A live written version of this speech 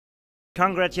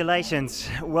Congratulations,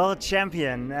 world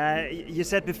champion. You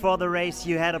said before the race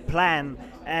you had a plan,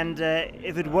 and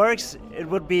if it works, it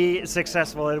would be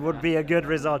successful, it would be a good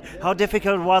result. How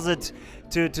difficult was it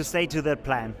to stay to that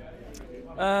plan?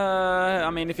 I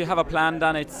mean, if you have a plan,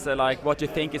 then it's like what you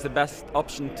think is the best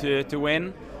option to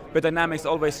win. But dynamics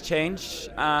always change,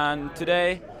 and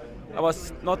today I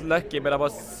was not lucky, but I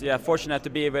was fortunate to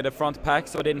be with the front pack,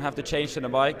 so I didn't have to change on the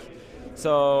bike.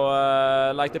 So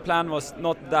like the plan was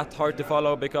not that hard to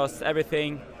follow because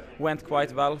everything went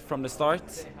quite well from the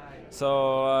start.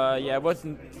 So it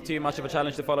wasn't too much of a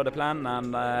challenge to follow the plan,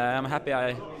 and I'm happy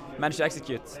I managed to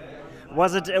execute.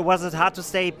 Was it hard to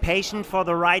stay patient for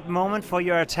the right moment for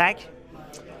your attack?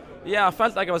 Yeah, I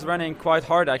felt like I was running quite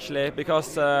hard actually,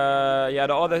 because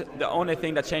the only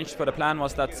thing that changed for the plan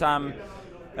was that Sam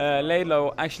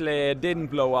Laidlow actually didn't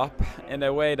blow up in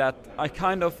a way that I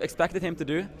kind of expected him to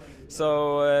do.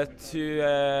 So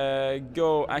to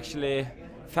go actually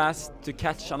fast to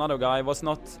catch another guy was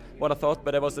not what I thought,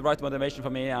 but it was the right motivation for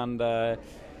me. And I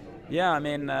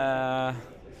mean,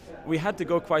 we had to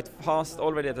go quite fast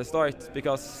already at the start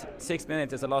because 6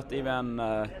 minutes is a lot even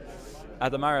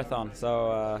at the marathon.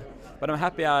 So, but I'm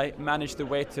happy I managed to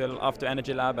wait till after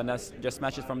Energy Lab and just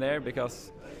match it from there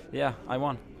because, I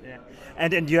won. Yeah.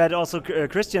 And you had also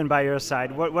Christian by your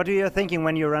side. What are you thinking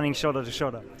when you're running shoulder to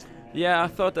shoulder? Yeah, I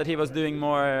thought that he was doing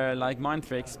more like mind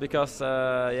tricks because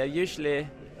usually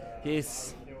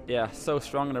he's so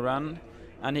strong in the run,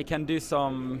 and he can do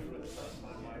some,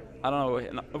 I don't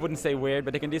know, I wouldn't say weird,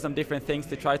 but he can do some different things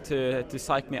to try to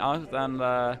psych me out. And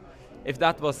if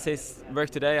that was his work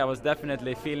today, I was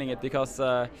definitely feeling it because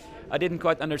I didn't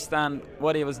quite understand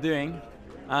what he was doing,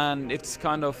 and it's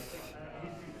kind of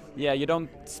you don't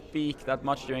speak that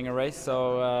much during a race,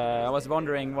 so I was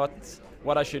wondering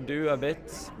what I should do a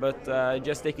bit, but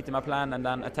just sticking to my plan and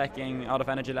then attacking out of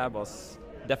Energy Lab was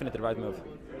definitely the right move.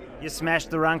 You smashed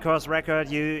the run course record,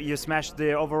 you smashed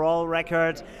the overall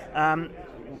record.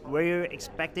 Were you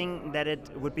expecting that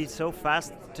it would be so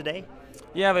fast today?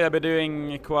 Yeah, we have been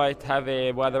doing quite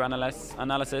heavy weather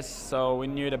analysis, so we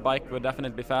knew the bike would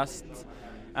definitely be fast.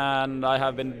 And I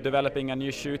have been developing a new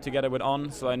shoe together with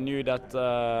On, so I knew that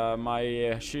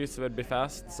my shoes would be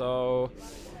fast. So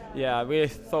yeah, we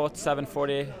thought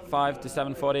 7:45 to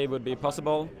 7:40 would be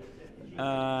possible,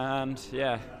 and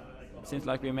seems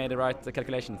like we made the right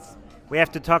calculations. We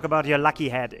have to talk about your lucky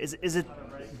hat. Is it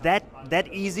that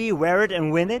easy? Wear it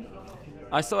and win it?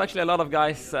 I saw actually a lot of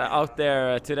guys out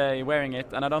there today wearing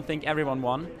it, and I don't think everyone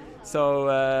won. So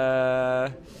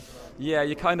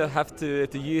you kind of have to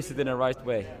use it in the right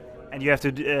way. And you have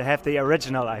to have the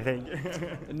original, I think.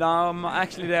 No,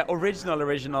 actually the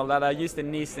original that I used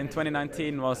in Nice in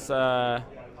 2019 was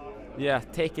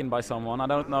taken by someone. I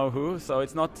don't know who, so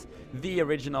it's not the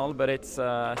original, but it's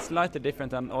slightly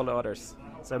different than all the others.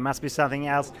 So it must be something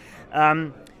else.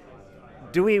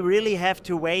 Do we really have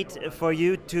to wait for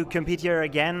you to compete here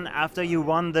again after you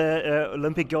won the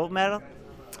Olympic gold medal?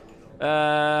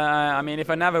 I mean, if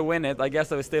I never win it, I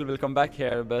guess I still will come back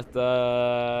here, but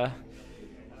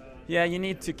you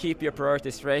need to keep your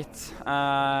priorities straight.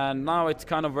 And now it's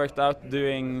kind of worked out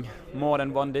doing more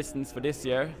than one distance for this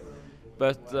year.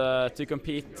 But to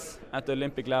compete at the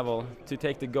Olympic level, to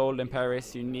take the gold in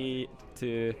Paris, you need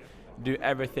to do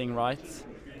everything right.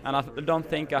 And I don't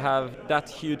think I have that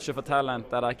huge of a talent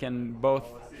that I can both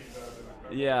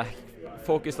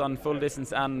focus on full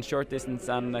distance and short distance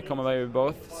and come away with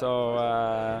both. So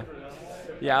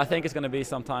I think it's going to be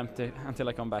some time until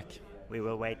I come back. We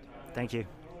will wait. Thank you.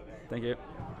 Thank you.